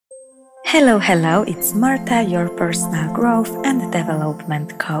Hello, it's Marta, your personal growth and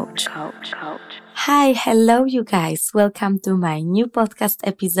development coach. Hello, you guys. Welcome to my new podcast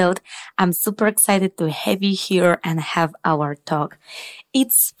episode. I'm super excited to have you here and have our talk.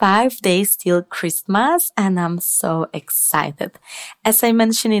 It's 5 days till Christmas and I'm so excited. As I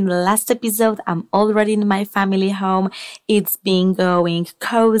mentioned in the last episode, I'm already in my family home. It's been going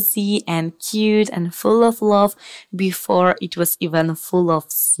cozy and cute and full of love before it was even full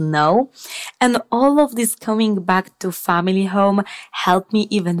of snow. And all of this coming back to family home helped me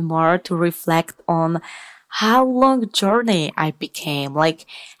even more to reflect on how long journey I became, like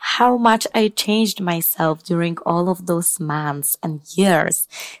how much I changed myself during all of those months and years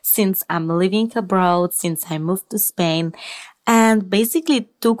since I'm living abroad, since I moved to Spain, and basically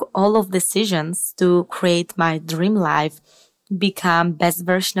took all of decisions to create my dream life, become best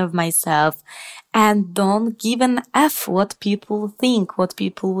version of myself, and don't give an F what people think, what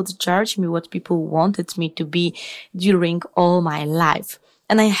people would judge me, what people wanted me to be during all my life.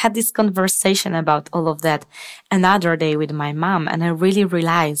 And I had this conversation about all of that another day with my mom, and I really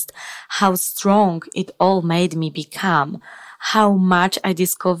realized how strong it all made me become, how much I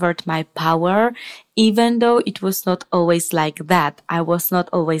discovered my power, even though it was not always like that. I was not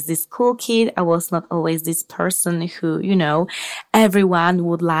always this cool kid. I was not always this person who, everyone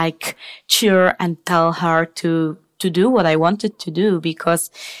would like cheer and tell her to do what I wanted to do,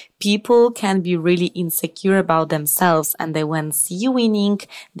 because people can be really insecure about themselves and they want to see you winning,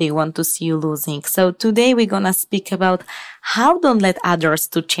 they want to see you losing. So today we're gonna speak about how don't let others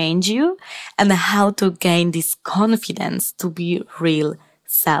to change you and how to gain this confidence to be real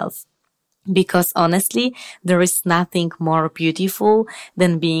self. Because honestly, there is nothing more beautiful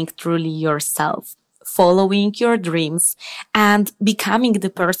than being truly yourself, following your dreams and becoming the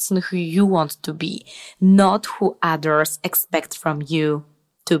person who you want to be, not who others expect from you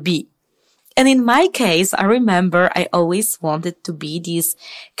to be. And in my case, I remember I always wanted to be this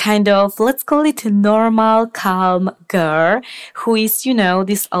kind of, let's call it a normal, calm girl who is,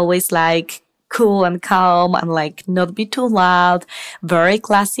 this always like cool and calm and like not be too loud, very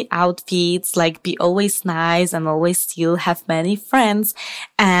classy outfits, like be always nice and always still have many friends,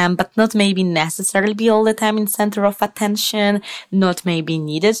 but not maybe necessarily be all the time in center of attention, not maybe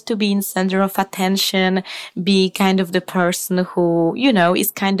needed to be in center of attention, be kind of the person who,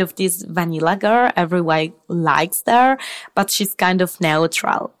 is kind of this vanilla girl everyone likes there, but she's kind of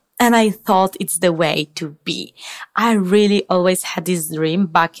neutral. And I thought it's the way to be. I really always had this dream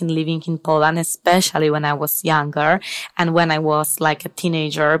back in living in Poland, especially when I was younger and when I was like a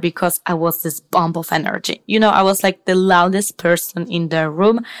teenager, because I was this bomb of energy. I was like the loudest person in the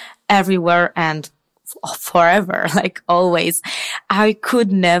room everywhere and forever, like always. I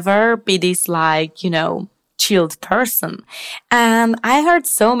could never be this like, chilled person. And I heard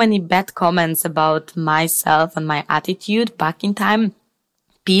so many bad comments about myself and my attitude back in time.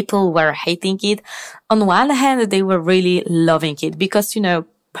 People were hating it. On one hand, they were really loving it because,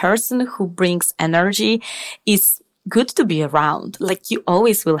 person who brings energy is good to be around. Like you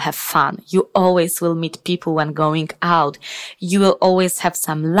always will have fun. You always will meet people when going out. You will always have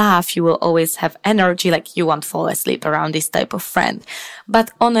some laugh. You will always have energy. Like you won't fall asleep around this type of friend.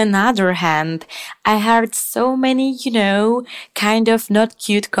 But on another hand, I heard so many, kind of not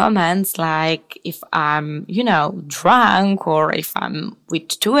cute comments like if I'm, drunk or if I'm with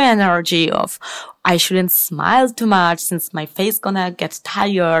too energy of I shouldn't smile too much since my face gonna get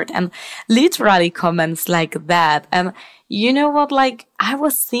tired and literally comments like that. And you know what? Like I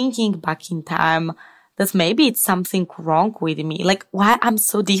was thinking back in time that maybe it's something wrong with me. Like why I'm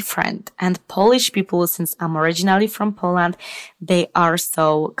so different. And Polish people, since I'm originally from Poland, they are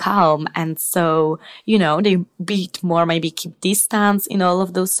so calm and so, they bit more, maybe keep distance in all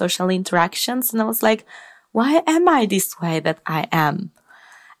of those social interactions. And I was like, why am I this way that I am?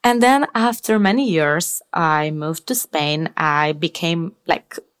 And then after many years, I moved to Spain. I became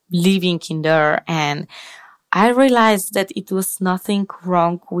like living in there and I realized that it was nothing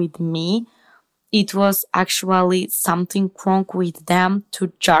wrong with me. It was actually something wrong with them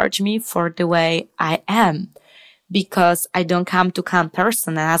to judge me for the way I am. Because I don't come to calm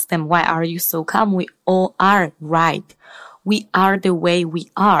person and ask them, why are you so calm? We all are right. We are the way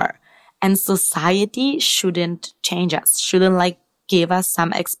we are. And society shouldn't change us, shouldn't like give us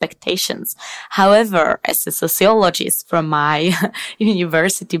some expectations. However, as a sociologist from my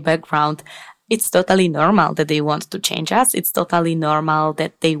university background, it's totally normal that they want to change us. It's totally normal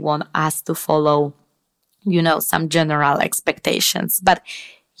that they want us to follow, some general expectations, but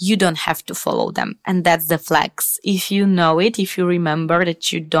you don't have to follow them. And that's the flex. If you know it, if you remember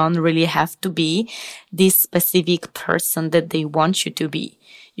that you don't really have to be this specific person that they want you to be.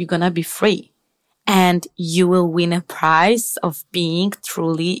 you're gonna be free. And you will win a prize of being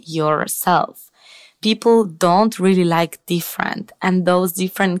truly yourself. People don't really like different, and those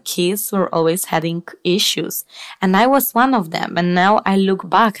different kids were always having issues. And I was one of them. And now I look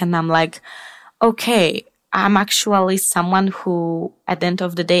back and I'm like, okay, I'm actually someone who at the end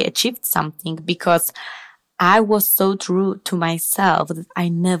of the day achieved something because I was so true to myself that I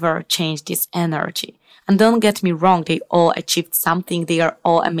never changed this energy. And don't get me wrong, they all achieved something. They are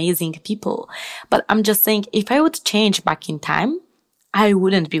all amazing people. But I'm just saying, if I would change back in time, I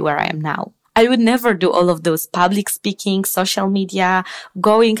wouldn't be where I am now. I would never do all of those public speaking, social media,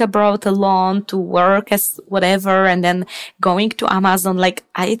 going abroad alone to work as whatever, and then going to Amazon. Like,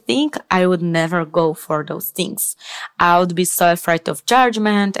 I think I would never go for those things. I would be so afraid of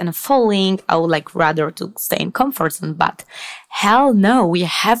judgment and falling. I would like rather to stay in comfort zone. But hell no, we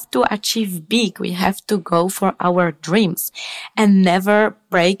have to achieve big. We have to go for our dreams and never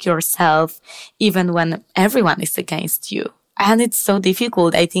break yourself even when everyone is against you. And it's so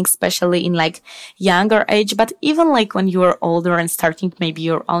difficult, I think, especially in like younger age, but even like when you are older and starting maybe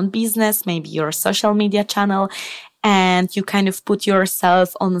your own business, maybe your social media channel, and you kind of put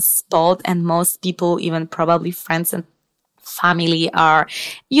yourself on the spot, and most people, even probably friends and family, are,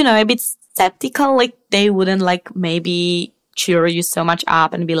 a bit skeptical. Like they wouldn't like maybe cheer you so much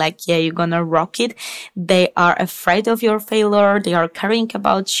up and be like, yeah, you're gonna rock it. They are afraid of your failure. They are caring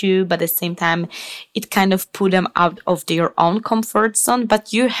about you, but at the same time, it kind of put them out of their own comfort zone,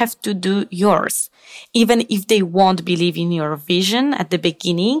 but you have to do yours. Even if they won't believe in your vision at the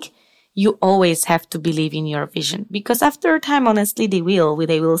beginning, you always have to believe in your vision, because after time, honestly, they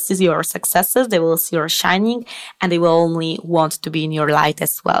will see your successes, they will see your shining, and they will only want to be in your light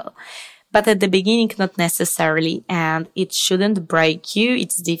as well. But at the beginning, not necessarily, and it shouldn't break you.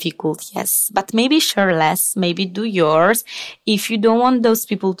 It's difficult, yes, but maybe share less, maybe do yours. If you don't want those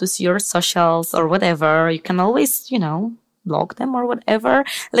people to see your socials or whatever, you can always, block them or whatever.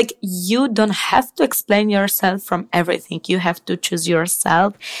 Like, you don't have to explain yourself from everything. You have to choose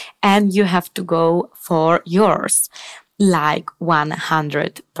yourself and you have to go for yours, like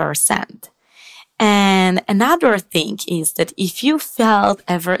 100%. And another thing is that if you felt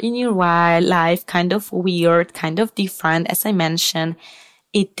ever in your life kind of weird, kind of different, as I mentioned,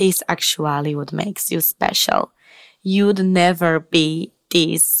 it is actually what makes you special. You'd never be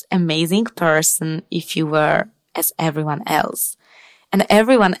this amazing person if you were as everyone else. And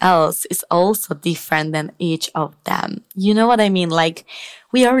everyone else is also different than each of them. You know what I mean? Like,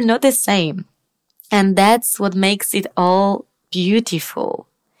 we are not the same. And that's what makes it all beautiful.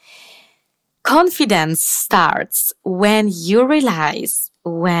 Confidence starts when you realize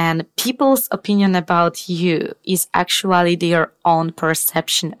when people's opinion about you is actually their own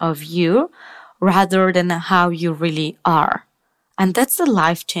perception of you rather than how you really are. And that's a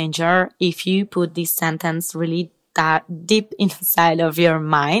life changer if you put this sentence really that deep inside of your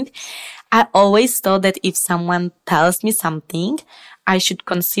mind. I always thought that if someone tells me something, I should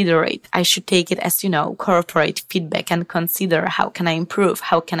consider it. I should take it as, corporate feedback and consider how can I improve?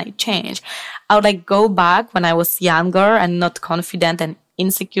 How can I change? I would go back when I was younger and not confident and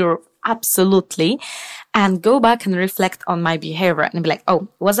insecure, absolutely, and go back and reflect on my behavior and be like, oh,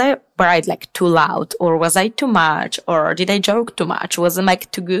 were I too loud, or was I too much, or did I joke too much? Was I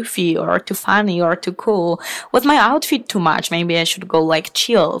too goofy or too funny or too cool? Was my outfit too much? Maybe I should go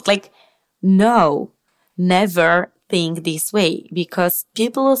chilled. No, never think this way, because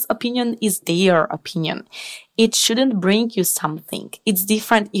people's opinion is their opinion. It shouldn't bring you something. It's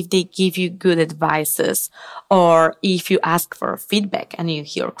different if they give you good advices or if you ask for feedback and you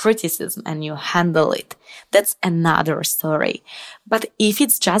hear criticism and you handle it. That's another story. But if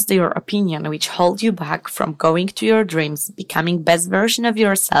it's just their opinion which holds you back from going to your dreams, becoming best version of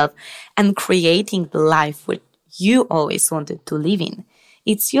yourself and creating the life which you always wanted to live in,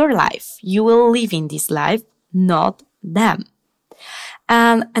 it's your life. You will live in this life, not them.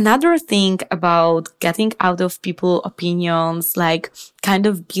 And another thing about getting out of people's opinions, kind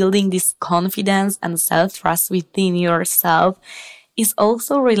of building this confidence and self-trust within yourself, is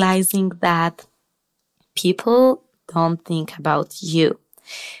also realizing that people don't think about you.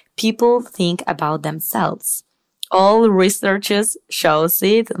 People think about themselves. All researchers shows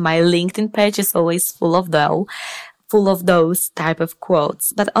it. My LinkedIn page is always full of those type of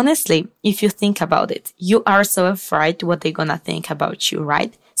quotes. But honestly, if you think about it, you are so afraid what they're gonna think about you,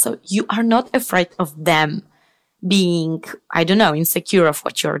 right? So you are not afraid of them being, insecure of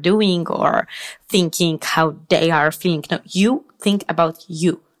what you're doing or thinking how they are feeling. No, you think about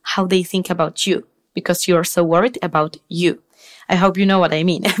you, how they think about you, because you're so worried about you. I hope you know what I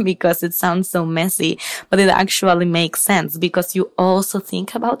mean because it sounds so messy, but it actually makes sense because you also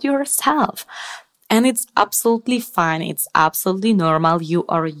think about yourself. And it's absolutely fine. It's absolutely normal. You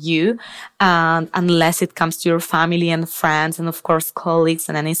are you. And unless it comes to your family and friends and of course colleagues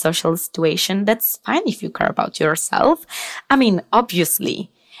and any social situation, that's fine if you care about yourself. I mean,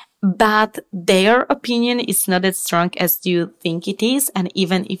 obviously, but their opinion is not as strong as you think it is. And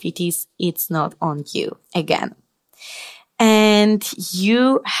even if it is, it's not on you again. And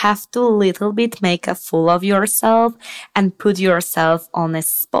you have to little bit make a fool of yourself and put yourself on a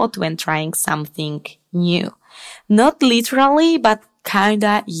spot when trying something new. Not literally, but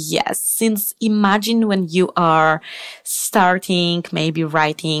kinda yes. Since imagine when you are starting, maybe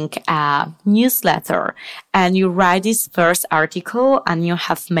writing a newsletter and you write this first article and you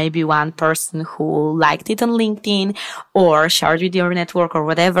have maybe one person who liked it on LinkedIn or shared with your network or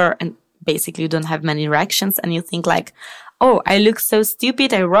whatever. And basically you don't have many reactions and you think like, oh, I look so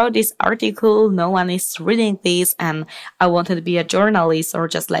stupid. I wrote this article. No one is reading this. And I wanted to be a journalist or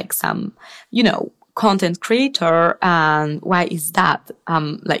just like some, content creator. And why is that?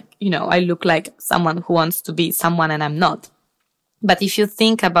 I look like someone who wants to be someone and I'm not. But if you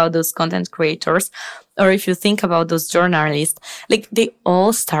think about those content creators or if you think about those journalists, like they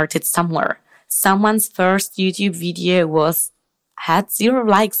all started somewhere. Someone's first YouTube video had 0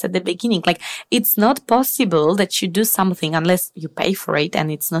 likes at the beginning. Like it's not possible that you do something unless you pay for it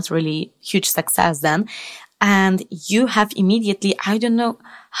and it's not really huge success then. And you have immediately, I don't know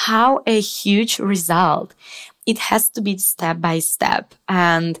how, a huge result. It has to be step by step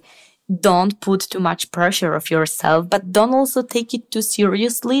and don't put too much pressure of yourself, but don't also take it too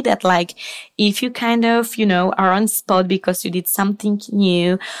seriously that like, if you kind of, are on spot because you did something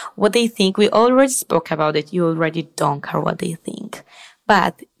new, what they think, we already spoke about it. You already don't care what they think,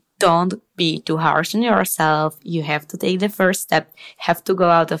 but don't be too harsh on yourself. You have to take the first step, have to go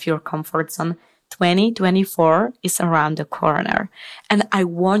out of your comfort zone. 2024 is around the corner and I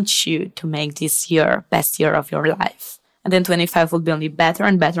want you to make this year best year of your life. And then 25 will be only better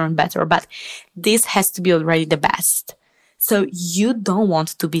and better and better. But this has to be already the best. So you don't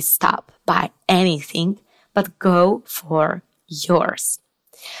want to be stopped by anything, but go for yours.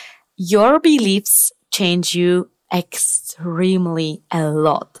 Your beliefs change you extremely a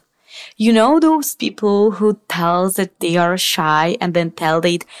lot. You know those people who tells that they are shy and then tell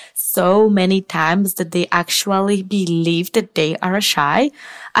it so many times that they actually believe that they are shy?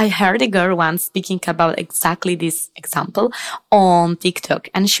 I heard a girl once speaking about exactly this example on TikTok.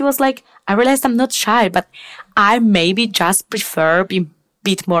 And she was like, I realized I'm not shy, but I maybe just prefer being a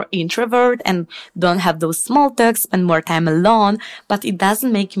bit more introvert and don't have those small talks, spend more time alone, but it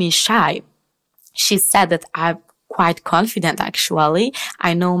doesn't make me shy. She said that I'm quite confident actually.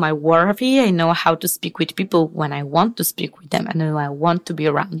 I know my worth. I know how to speak with people when I want to speak with them and when I want to be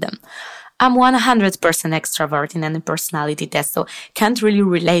around them. I'm 100% extrovert in any personality test, so can't really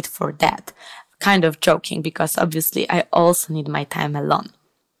relate for that. Kind of joking because obviously I also need my time alone.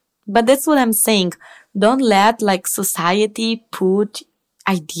 But that's what I'm saying. Don't let like society put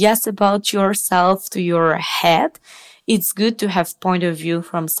ideas about yourself to your head. It's good to have point of view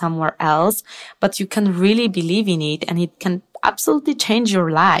from somewhere else, but you can really believe in it and it can absolutely change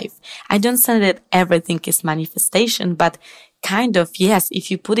your life. I don't say that everything is manifestation, but kind of, yes, if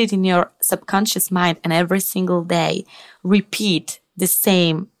you put it in your subconscious mind and every single day repeat the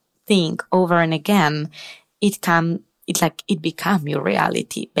same thing over and again, it become your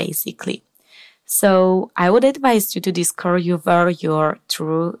reality, basically. So I would advise you to discover your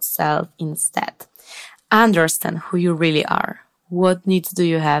true self instead. Understand who you really are. What needs do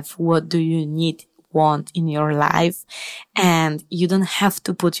you have? What do you want in your life? And you don't have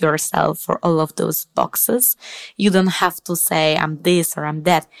to put yourself for all of those boxes. You don't have to say, I'm this or I'm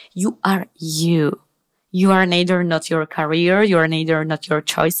that. You are you. You are neither not your career. You are neither not your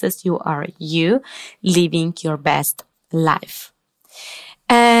choices. You are you living your best life.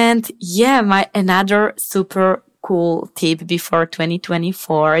 And yeah, another super cool tip before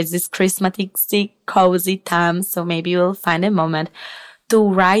 2024 is this Christmassy cozy time. So maybe you'll find a moment to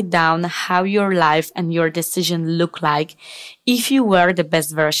write down how your life and your decision look like if you were the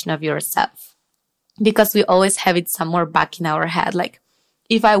best version of yourself. Because we always have it somewhere back in our head, like,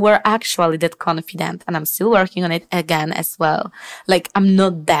 if I were actually that confident, and I'm still working on it again as well. Like, I'm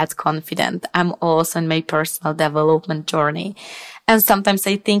not that confident. I'm also in my personal development journey. And sometimes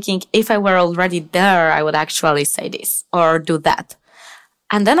I'm thinking, if I were already there, I would actually say this or do that.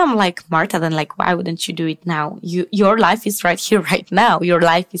 And then I'm like, Marta, then like, why wouldn't you do it now? Your life is right here, right now. Your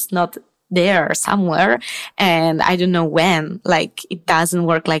life is not there somewhere. And I don't know when, like, it doesn't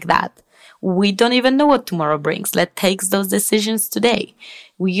work like that. We don't even know what tomorrow brings. Let's take those decisions today.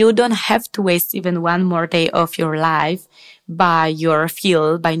 You don't have to waste even one more day of your life by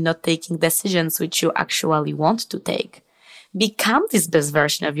not taking decisions which you actually want to take. Become this best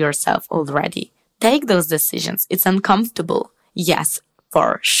version of yourself already. Take those decisions. It's uncomfortable. Yes,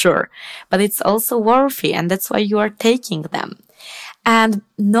 for sure. But it's also worthy, and that's why you are taking them. And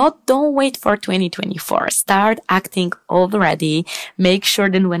don't wait for 2024. Start acting already. Make sure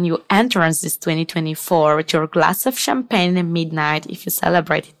that when you enter this 2024 with your glass of champagne at midnight, if you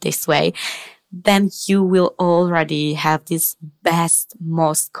celebrate it this way, then you will already have this best,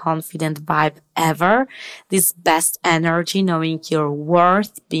 most confident vibe ever, this best energy, knowing your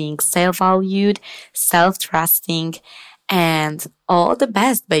worth, being self-valued, self-trusting, and all the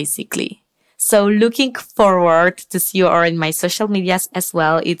best, basically. So looking forward to see you all in my social medias as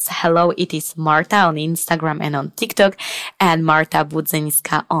well. It's hello, it is Marta on Instagram and on TikTok, and Marta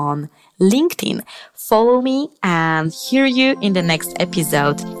Budzeniska on LinkedIn. Follow me and hear you in the next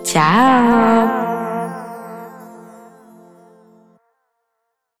episode. Ciao!